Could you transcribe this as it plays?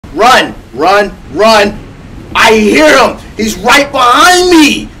Run! Run! Run! I hear him! He's right behind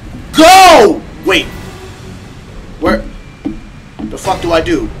me! Go! Wait. Where? The fuck do I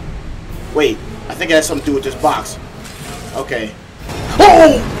do? Wait. I think it has something to do with this box. Okay.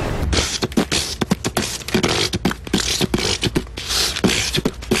 Oh!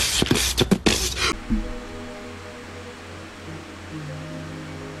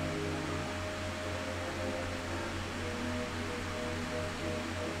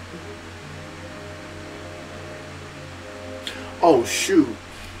 Oh shoot.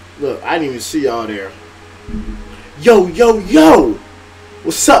 Look, I didn't even see y'all there. Yo, yo, yo!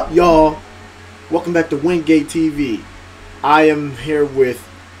 What's up, y'all? Welcome back to Wingate TV. I am here with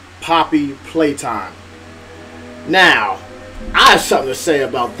Poppy Playtime. Now, I have something to say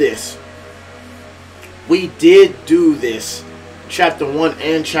about this. We did do this, Chapter 1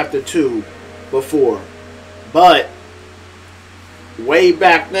 and Chapter 2, before. But, way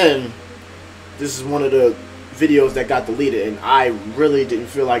back then, this is one of the videos that got deleted, and I really didn't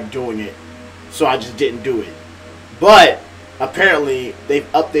feel like doing it, so I just didn't do it. But apparently they've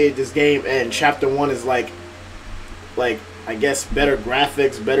updated this game, and Chapter 1 is like I guess better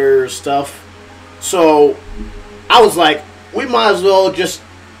graphics, better stuff. So I was like, we might as well just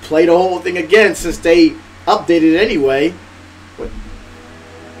play the whole thing again since they updated it anyway. But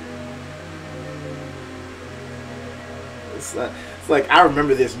it's like I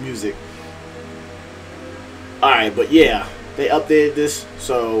remember this music. Alright, but yeah, they updated this,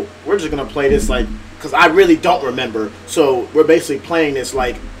 so we're just gonna play this like, because I really don't remember, so we're basically playing this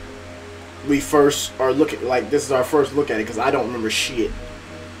like we first are looking, like this is our first look at it, because I don't remember shit.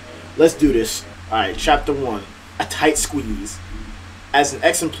 Let's do this. Alright, Chapter 1, A Tight Squeeze. As an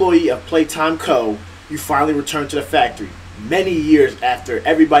ex-employee of Playtime Co., you finally return to the factory, many years after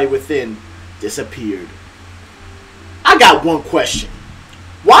everybody within disappeared. I got one question.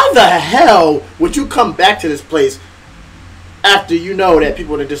 Why the hell would you come back to this place after you know that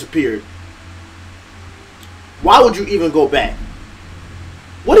people have disappeared? Why would you even go back?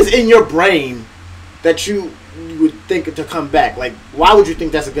 What is in your brain that you would think to come back? Like, why would you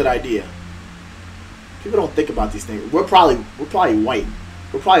think that's a good idea? People don't think about these things. We're probably white.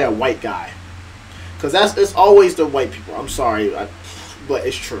 We're probably a white guy, because it's always the white people. I'm sorry, but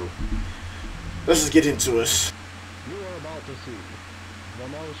it's true. Let's just get into it. You are about to see the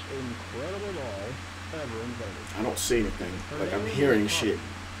most incredible doll ever invented. I don't see anything. Like, I'm hearing shit.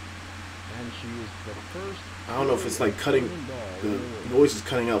 And she is the first. I don't know if it's like cutting, the noise is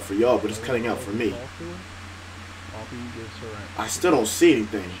cutting out for y'all, but it's cutting out for me. I still don't see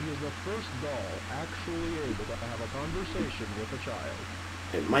anything. She is the first doll actually able to have a conversation with a child.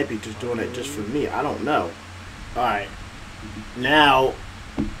 It might be just doing it just for me. I don't know. Alright. Now,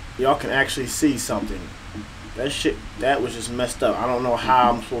 y'all can actually see something. That shit, that was just messed up. I don't know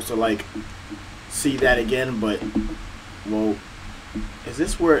how I'm supposed to, like, see that again, but, well, is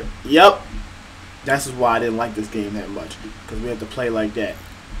this where, yep. This is why I didn't like this game that much, because we had to play like that.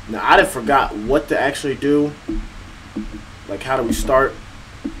 Now, I done forgot what to actually do. Like, how do we start?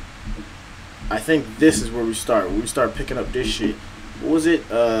 I think this is where we start. We start picking up this shit. What was it?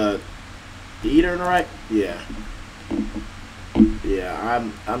 Eater, right? Yeah.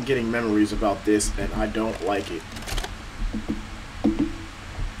 Yeah, I'm getting memories about this, and I don't like it.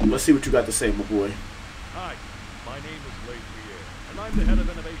 Let's see what you got to say, my boy. Hi, my name is Leigh Pierre, and I'm the head of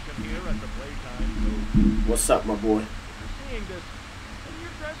innovation here at the Playtime. What's up, my boy? If you're seeing this, then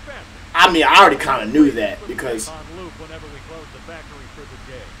you're trespassing. I mean, I already kind of knew that, because on loop whenever we close the factory for the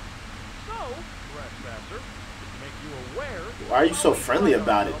day. So, trespasser, to make you aware, why are you so friendly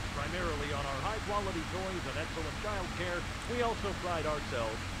about it? Primarily on our high-quality toys and excellent child care, we also pride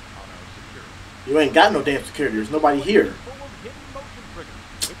ourselves on our security. You ain't got no damn security. There's nobody here. Full of hidden motion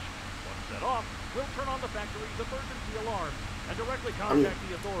triggers, which, once set off, will turn on the factory's emergency alarm and directly contact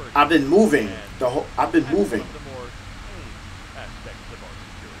the authorities. I've been moving. I've been moving. The more tame aspects of our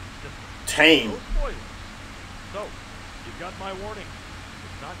security system. Tame. No spoilers. So, you've got my warning.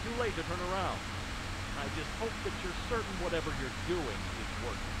 It's not too late to turn around. I just hope that you're certain whatever you're doing is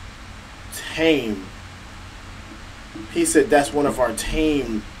working. Tame. He said that's one of our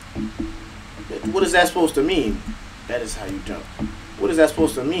tame. What is that supposed to mean? That is how you jump. What is that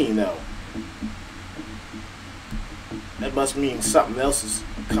supposed to mean, though? That must mean something else is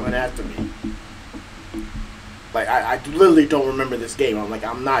coming after me. Like, I literally don't remember this game.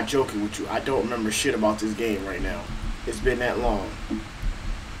 I'm not joking with you. I don't remember shit about this game right now. It's been that long.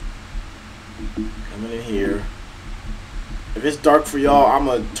 Coming in here. If it's dark for y'all, I'm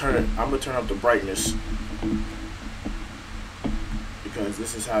gonna turn up the brightness, because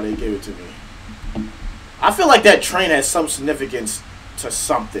this is how they give it to me. I feel like that train has some significance to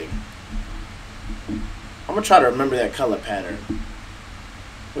something. I'm gonna try to remember that color pattern.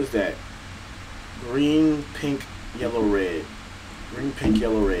 What's that? Green, pink, yellow, red. Green, pink,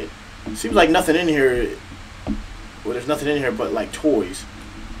 yellow, red. Seems like nothing in here. Well, there's nothing in here but like toys.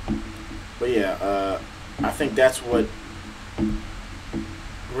 But yeah, I think that's what.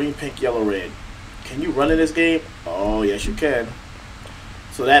 Green, pink, yellow, red. Can you run in this game? Oh, yes you can.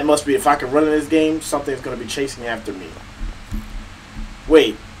 So that must be, if I can run in this game, something's going to be chasing after me.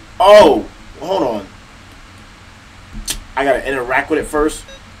 Wait. Oh, hold on. I got to interact with it first.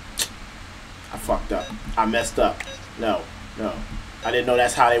 I fucked up. I messed up. No. I didn't know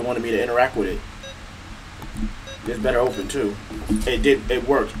that's how they wanted me to interact with it. This better open too. It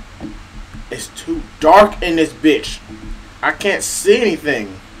worked. It's too dark in this bitch. I can't see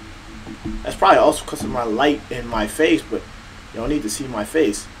anything. That's probably also because of my light in my face, but you don't need to see my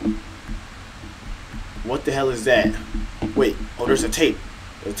face. What the hell is that? Wait, oh, there's a tape.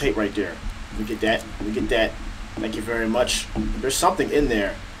 There's a tape right there. Let me get that. Let me get that. Thank you very much. There's something in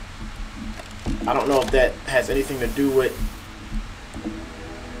there. I don't know if that has anything to do with...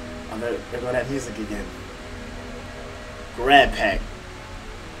 Oh, there go that music again. Grab pack.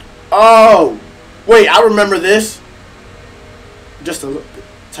 Oh! Wait, I remember this. Just a little bit.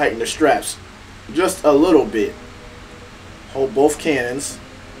 Tighten the straps. Just a little bit. Hold both cannons.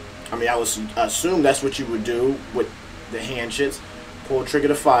 I mean, I assume that's what you would do with the hand shits. Pull trigger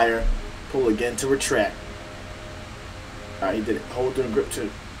to fire. Pull again to retract. Alright, he did it. Hold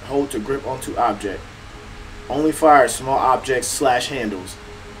to grip onto object. Only fire small objects / handles.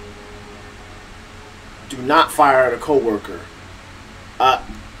 Do not fire at a coworker.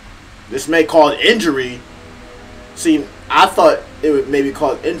 This may cause injury. See, I thought it would maybe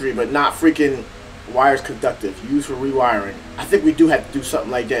cause injury, but not freaking wires conductive. Used for rewiring. I think we do have to do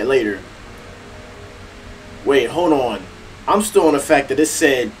something like that later. Wait, hold on. I'm still on the fact that it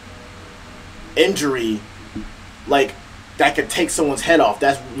said injury, like that could take someone's head off.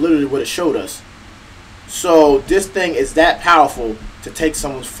 That's literally what it showed us. So this thing is that powerful to take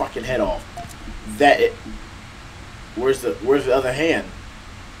someone's fucking head off. That it. Where's the other hand?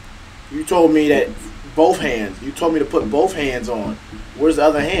 You told me that both hands. You told me to put both hands on. Where's the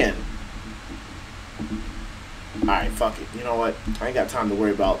other hand? Alright, fuck it. You know what? I ain't got time to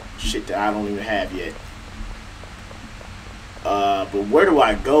worry about shit that I don't even have yet. But where do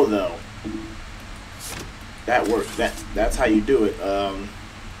I go though? That works. That's how you do it. Do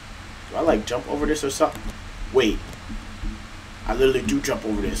I like jump over this or something? Wait. I literally do jump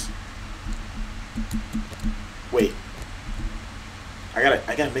over this. Wait. I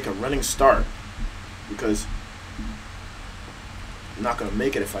gotta make a running start. Because I'm not gonna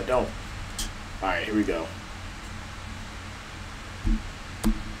make it if I don't. Alright, here we go.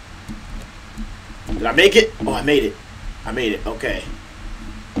 Did I make it? Oh, I made it. I made it. Okay.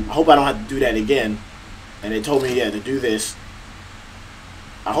 I hope I don't have to do that again. And they told me, yeah, to do this.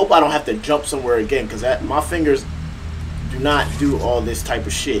 I hope I don't have to jump somewhere again, because my fingers do not do all this type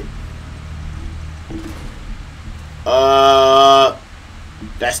of shit.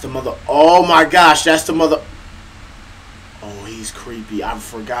 That's the mother. Oh my gosh, that's the mother. Oh, he's creepy. I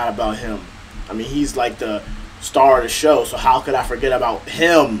forgot about him. I mean, he's like the star of the show, so how could I forget about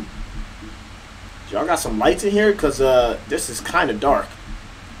him? Y'all got some lights in here? Because this is kind of dark.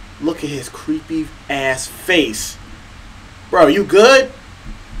 Look at his creepy ass face. Bro, you good?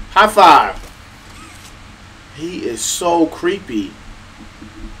 High five. He is so creepy.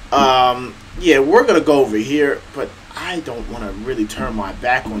 Yeah, we're going to go over here, but I don't want to really turn my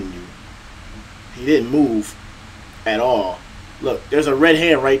back on you. He didn't move at all. Look, there's a red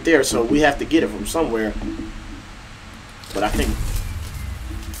hand right there, so we have to get it from somewhere. But I think...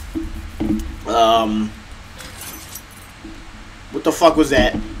 what the fuck was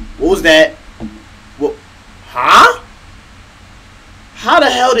that? What was that? What? Huh? How the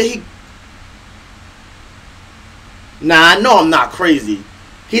hell did he... Nah, I know I'm not crazy.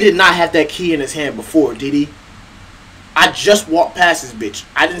 He did not have that key in his hand before, did he? I just walked past this bitch.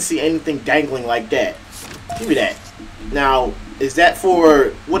 I didn't see anything dangling like that. Give me that. Now, is that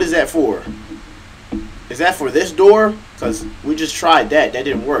for... What is that for? Is that for this door? Because we just tried that. That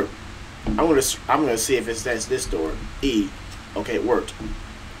didn't work. I'm gonna see if that's this door. E. Okay, it worked.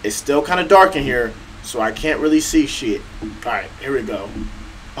 It's still kind of dark in here, so I can't really see shit. Alright, here we go.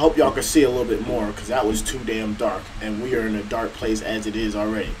 I hope y'all can see a little bit more, because that was too damn dark. And we are in a dark place as it is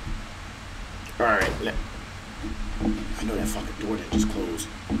already. Alright. I know that fucking door that just closed.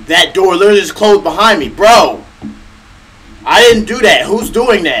 That door literally just closed behind me, bro! I didn't do that. Who's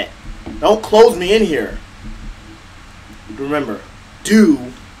doing that? Don't close me in here. Remember,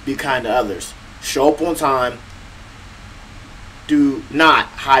 do be kind to others. Show up on time. do not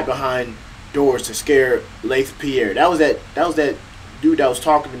hide behind doors to scare Leith Pierre. That was that dude that was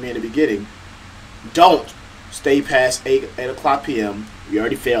talking to me in the beginning. Don't stay past 8 o'clock p.m. We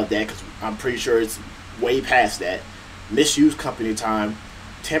already failed that because I'm pretty sure it's way past that. Misuse company time.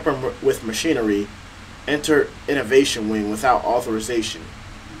 Tamper with machinery. Enter innovation wing without authorization.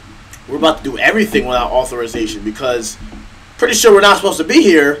 We're about to do everything without authorization because pretty sure we're not supposed to be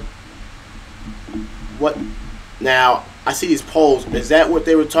here. What? Now, I see these poles. Is that what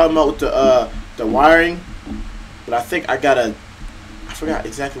they were talking about with the wiring? But I think I forgot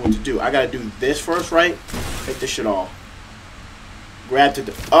exactly what to do. I gotta do this first, right? Take this shit off. Grab to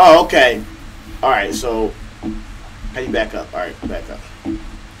the... Oh, okay. Alright, so... How do you back up? Alright, back up.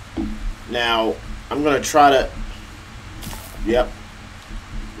 Now, I'm gonna try to... Yep.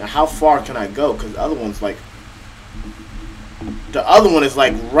 Now, how far can I go? Because the other one's like... The other one is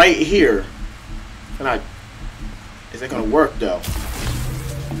like right here. Can I... Is that gonna work, though?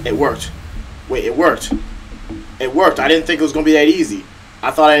 It worked. Wait, it worked. It worked. I didn't think it was gonna be that easy.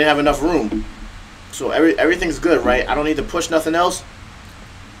 I thought I didn't have enough room. So everything's good, right? I don't need to push nothing else.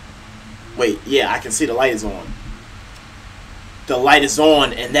 Wait, yeah, I can see the light is on. The light is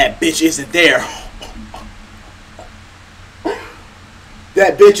on, and that bitch isn't there.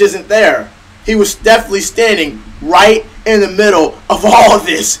 That bitch isn't there. He was definitely standing right in the middle of all of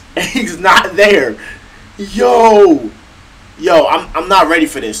this, and he's not there. Yo, I'm not ready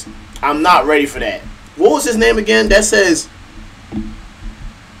for this. I'm not ready for that. What was his name again? That says...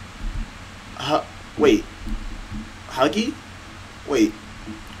 wait. Huggy? Wait.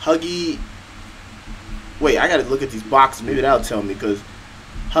 Huggy... Wait, I gotta look at these boxes. Maybe that'll tell me, because...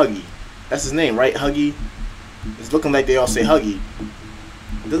 Huggy. That's his name, right? Huggy? It's looking like they all say Huggy.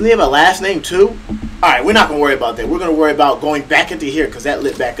 Doesn't he have a last name, too? Alright, we're not gonna worry about that. We're gonna worry about going back into here, because that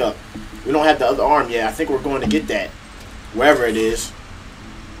lit back up. We don't have the other arm yet. I think we're going to get that. Wherever it is.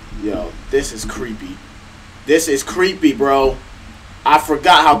 Yo, this is creepy. This is creepy, bro. I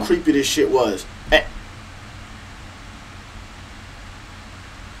forgot how creepy this shit was.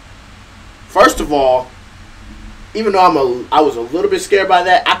 First of all, even though I was a little bit scared by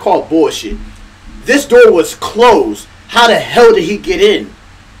that, I call bullshit. This door was closed. How the hell did he get in?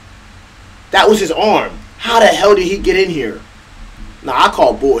 That was his arm. How the hell did he get in here? Nah, I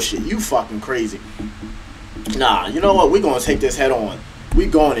call bullshit. You fucking crazy. Nah, you know what? We gonna take this head on. We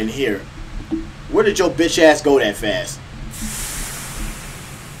going in here. Where did your bitch ass go that fast?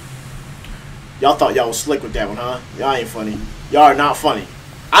 Y'all thought y'all was slick with that one, huh? Y'all ain't funny. Y'all are not funny.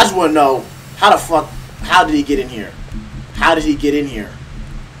 I just want to know, how did he get in here? How did he get in here?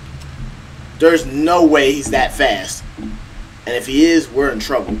 There's no way he's that fast. And if he is, we're in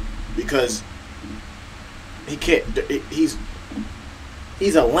trouble. Because he can't, he's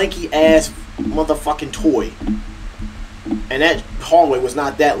a lanky ass motherfucking toy. And that hallway was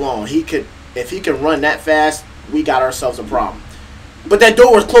not that long. If he can run that fast, we got ourselves a problem. But that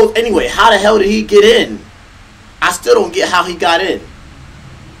door was closed anyway. How the hell did he get in? I still don't get how he got in.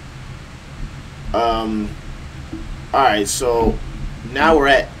 Alright, so now we're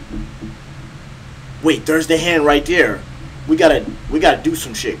at... Wait, there's the hand right there. We gotta do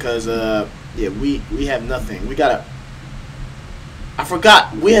some shit, cause yeah, we have nothing. We gotta... I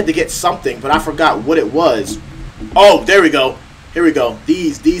forgot we had to get something, but I forgot what it was. Oh, there we go. Here we go.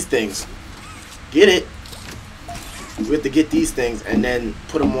 These things. Get it. We have to get these things and then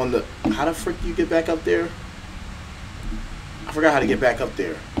put them on the... How the frick do you get back up there? I forgot how to get back up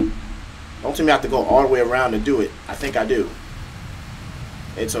there. Don't tell me I have to go all the way around to do it. I think I do.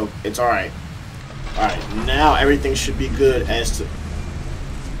 It's alright. Alright, now everything should be good as to...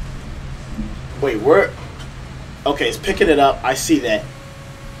 Wait, where... Okay, it's picking it up. I see that.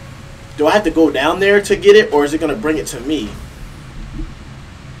 Do I have to go down there to get it, or is it going to bring it to me?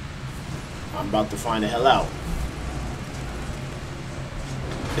 I'm about to find the hell out.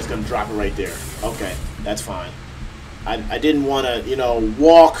 It's going to drop it right there. Okay, that's fine. I didn't want to, you know,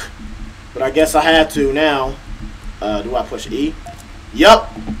 walk, but I guess I have to now. Do I push E? Yup.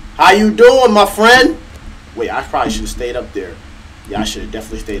 How you doing, my friend? Wait, I probably should have stayed up there. Yeah, I should have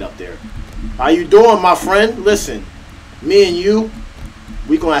definitely stayed up there. How you doing, my friend? Listen, me and you,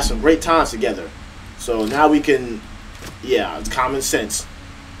 we gonna have some great times together. So now we can, yeah, it's common sense.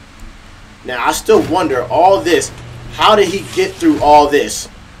 Now, I still wonder, all this, how did he get through all this?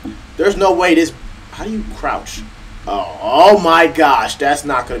 There's no way this... How do you crouch? Oh my gosh, that's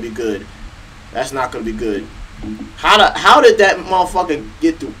not going to be good. That's not going to be good. How did that motherfucker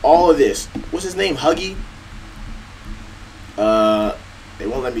get through all of this? What's his name? Huggy? They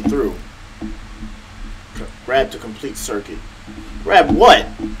won't let me through. Grab to complete circuit. Grab what?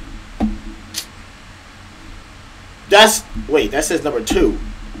 Wait, that says number 2.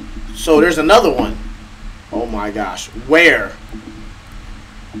 So there's another one. Oh my gosh. Where?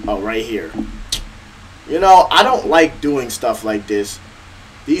 Oh, right here. You know, I don't like doing stuff like this.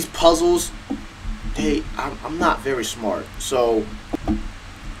 These puzzles, I'm not very smart. So,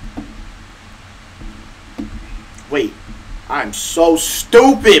 wait. I'm so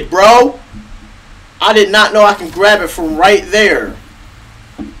stupid, bro. I did not know I can grab it from right there.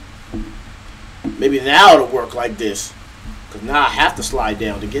 Maybe now it'll work like this. Because now I have to slide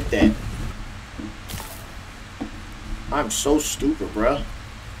down to get that. I'm so stupid, bro.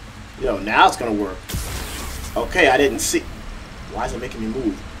 Yo, now it's going to work. Okay, I didn't see. Why is it making me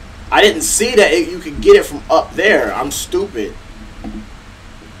move? I didn't see that you could get it from up there. I'm stupid.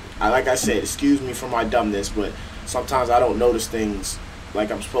 Like I said, excuse me for my dumbness, but sometimes I don't notice things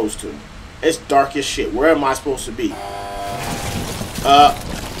like I'm supposed to. It's dark as shit. Where am I supposed to be?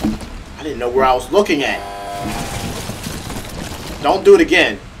 I didn't know where I was looking at. Don't do it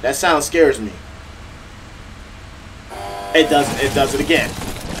again. That sound scares me. It does it again.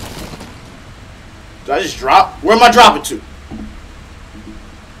 Did I just drop? Where am I dropping to?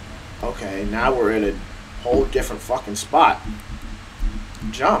 Okay, now we're in a whole different fucking spot.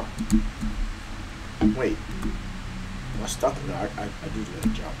 Jump. Wait. Am I stuck? No, I do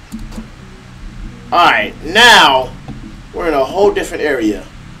that jump. Alright, now we're in a whole different area.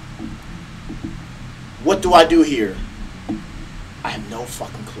 What do I do here? I have no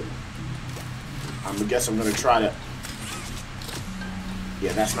fucking clue. I guess I'm gonna try to.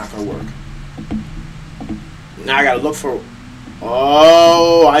 Yeah, that's not gonna work. Now I gotta look for.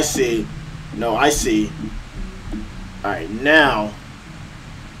 Oh, I see. No, I see. Alright, now.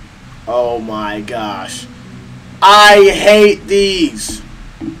 Oh my gosh. I hate these.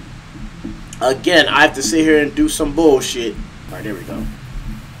 Again, I have to sit here and do some bullshit. Alright, there we go.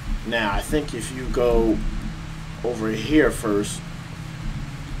 Now, I think if you go over here first,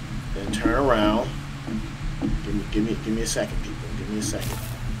 then turn around. Give me a second, people. Give me a second.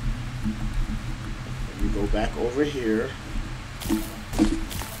 You go back over here.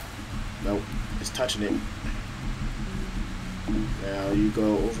 Nope, it's touching it. Now you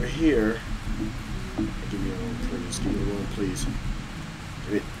go over here. Give me a room, please. Give me a room, please.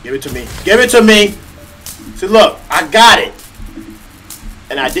 Give it to me. Give it to me! See, look, I got it.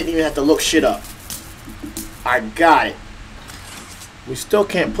 And I didn't even have to look shit up. I got it. We still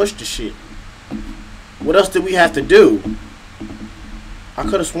can't push the shit. What else did we have to do? I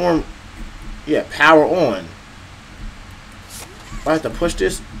could have sworn... Yeah, power on. I have to push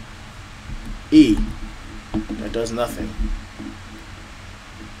this. E. That does nothing.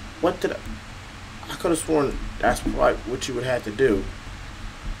 What did I could have sworn that's probably what you would have to do.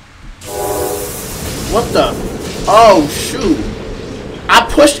 What the? Oh, shoot. I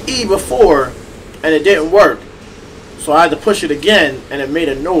pushed E before, and it didn't work. So I had to push it again, and it made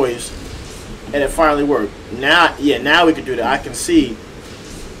a noise, and it finally worked. Now, yeah, now we can do that. I can see.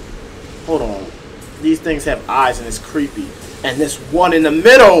 Hold on. These things have eyes, and it's creepy. And this one in the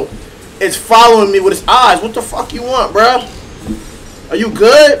middle is following me with his eyes. What the fuck you want, bro? Are you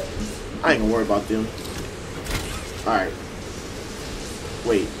good? I ain't gonna worry about them. Alright.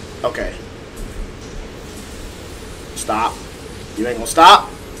 Wait. Okay. Stop. You ain't gonna stop?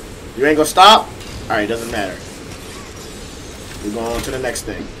 You ain't gonna stop? Alright, doesn't matter. We're going on to the next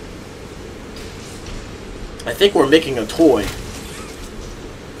thing. I think we're making a toy.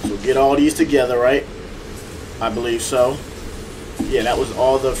 So get all these together, right? I believe so. Yeah, that was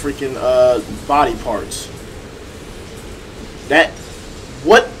all the freaking body parts.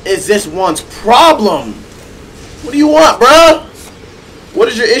 What is this one's problem? What do you want, bruh? What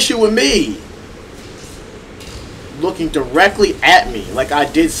is your issue with me? Looking directly at me like I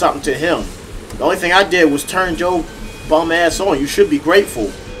did something to him. The only thing I did was turn Joe bum ass on. You should be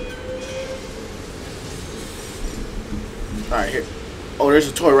grateful. Alright, here. Oh, there's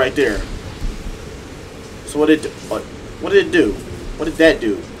a toy right there. So what did it do? What did that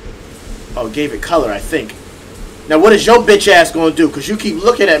do? Oh, it gave it color, I think. Now, what is your bitch ass gonna do? Because you keep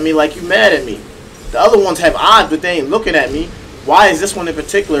looking at me like you mad at me. The other ones have eyes, but they ain't looking at me. Why is this one in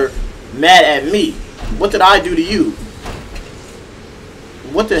particular mad at me? What did I do to you?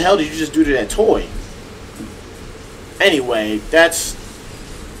 What the hell did you just do to that toy? Anyway, that's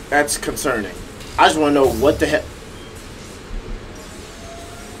concerning. I just want to know what the hell.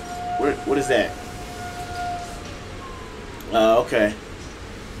 What is that? Okay.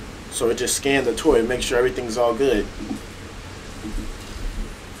 So it just scanned the toy to make sure everything's all good.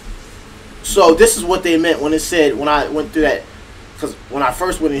 So this is what they meant when it said, when I went through that, because when I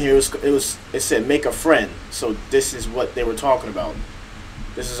first went in here, it said make a friend. So this is what they were talking about.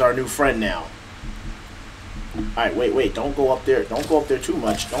 This is our new friend now. Alright, wait. Don't go up there. Don't go up there too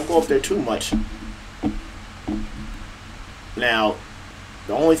much. Don't go up there too much. Now,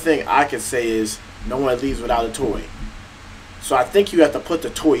 the only thing I can say is no one leaves without a toy. So I think you have to put the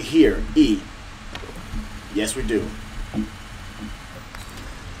toy here. E. Yes, we do.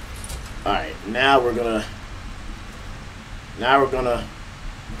 Alright, now we're gonna...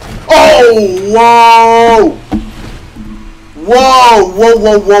 Oh, whoa!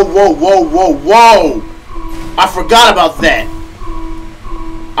 Whoa! I forgot about that.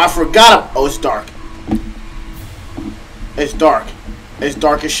 Oh, it's dark. It's dark. It's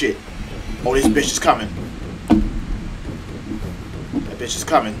dark as shit. Oh, this bitch is coming. That bitch is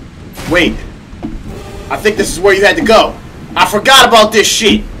coming. Wait. I think this is where you had to go. I forgot about this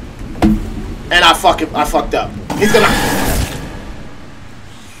shit. And I fucked up. He's gonna...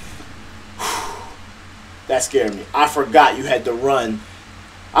 That scared me. I forgot you had to run.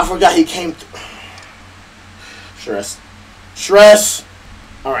 I forgot he came through. Stress.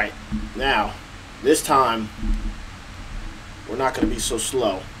 Alright. Now, this time, we're not going to be so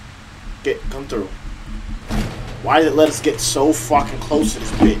slow. Come through. Why did it let us get so fucking close to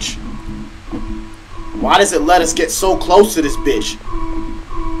this bitch? Why does it let us get so close to this bitch?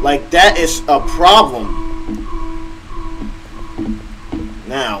 Like, that is a problem.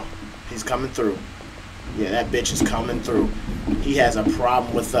 Now, he's coming through. Yeah, that bitch is coming through. He has a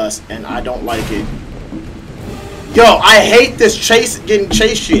problem with us, and I don't like it. Yo, I hate this getting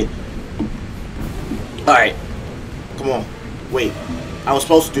chased shit. Alright. Come on. Wait. I was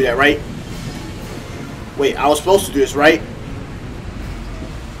supposed to do that, right? Wait, I was supposed to do this, right?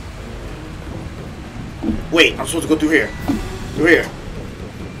 Wait, I'm supposed to go through here. Through here.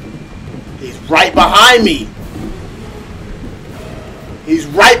 He's right behind me. He's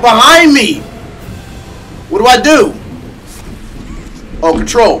right behind me. What do I do? Oh,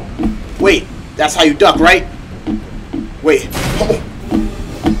 control. Wait, that's how you duck, right? Wait. Oh.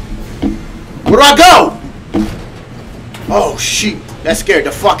 Where do I go? Oh, shit. That scared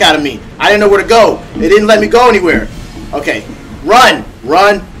the fuck out of me. I didn't know where to go. It didn't let me go anywhere. Okay. Run.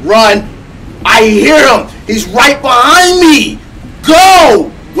 I hear him. He's right behind me. Go.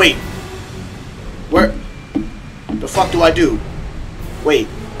 Wait. Where? The fuck do I do? Wait.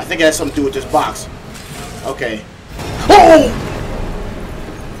 I think it has something to do with this box. Okay. Oh!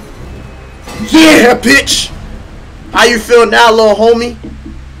 Yeah, bitch! How you feel now, little homie?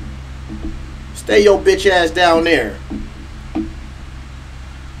 Stay your bitch ass down there.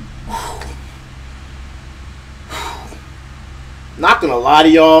 Not gonna lie to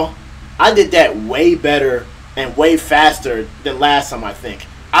y'all, I did that way better and way faster than last time, I think.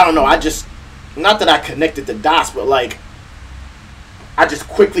 I don't know, not that I connected the dots, but like, I just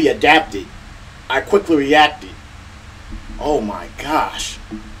quickly adapted. I quickly reacted. Oh my gosh.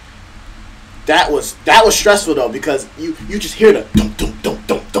 That was stressful though, because you just hear the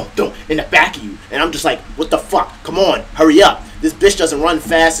dum in the back of you, and I'm just like, what the fuck? Come on, hurry up. This bitch doesn't run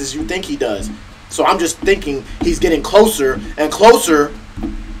fast as you think he does. So I'm just thinking he's getting closer and closer,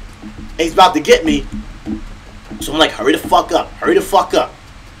 and he's about to get me. So I'm like, hurry the fuck up. Hurry the fuck up.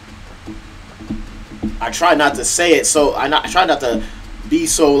 I try not to say it, so I try not to be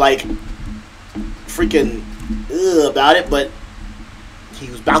so like freaking about it, but he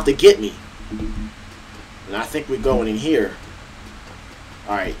was about to get me. And I think we're going in here.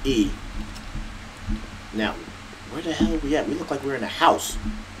 Alright, E. Now, where the hell are we at? We look like we're in a house.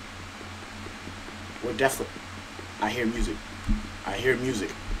 We're definitely... I hear music.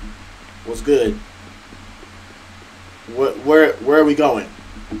 What's good? Where are we going?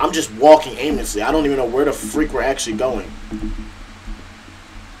 I'm just walking aimlessly. I don't even know where the freak we're actually going.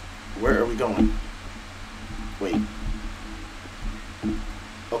 Where are we going? Wait.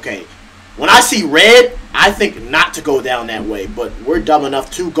 Okay. When I see red, I think not to go down that way, but we're dumb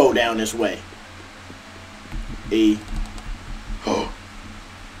enough to go down this way. E.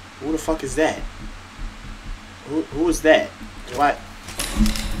 Who the fuck is that? Who is that? What?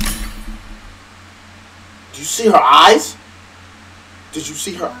 Did you see her eyes? Did you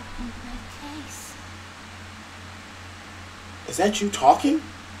see her? Is that you talking?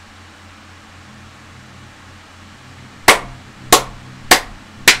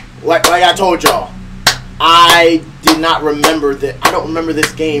 Like I told y'all, I did not remember that. I don't remember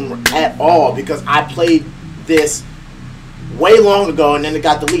this game at all because I played this way long ago and then it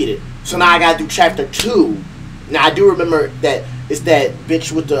got deleted. So now I gotta do chapter 2. Now I do remember that it's that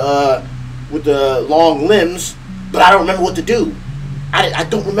bitch with the long limbs, but I don't remember what to do. I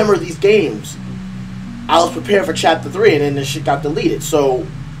don't remember these games. I was prepared for chapter 3 and then the shit got deleted. So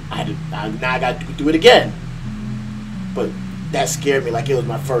now I gotta do it again. But that scared me like it was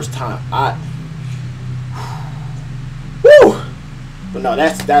my first time. But no,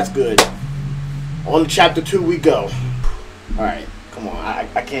 that's good. On to chapter 2 we go. All right, come on. I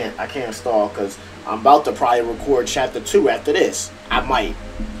can't stall because I'm about to probably record chapter 2 after this. I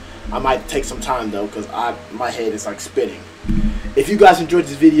might take some time though because my head is like spinning. If you guys enjoyed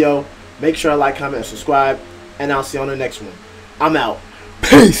this video, make sure to like, comment, and subscribe, and I'll see you on the next one. I'm out.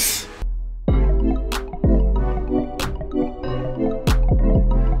 Peace.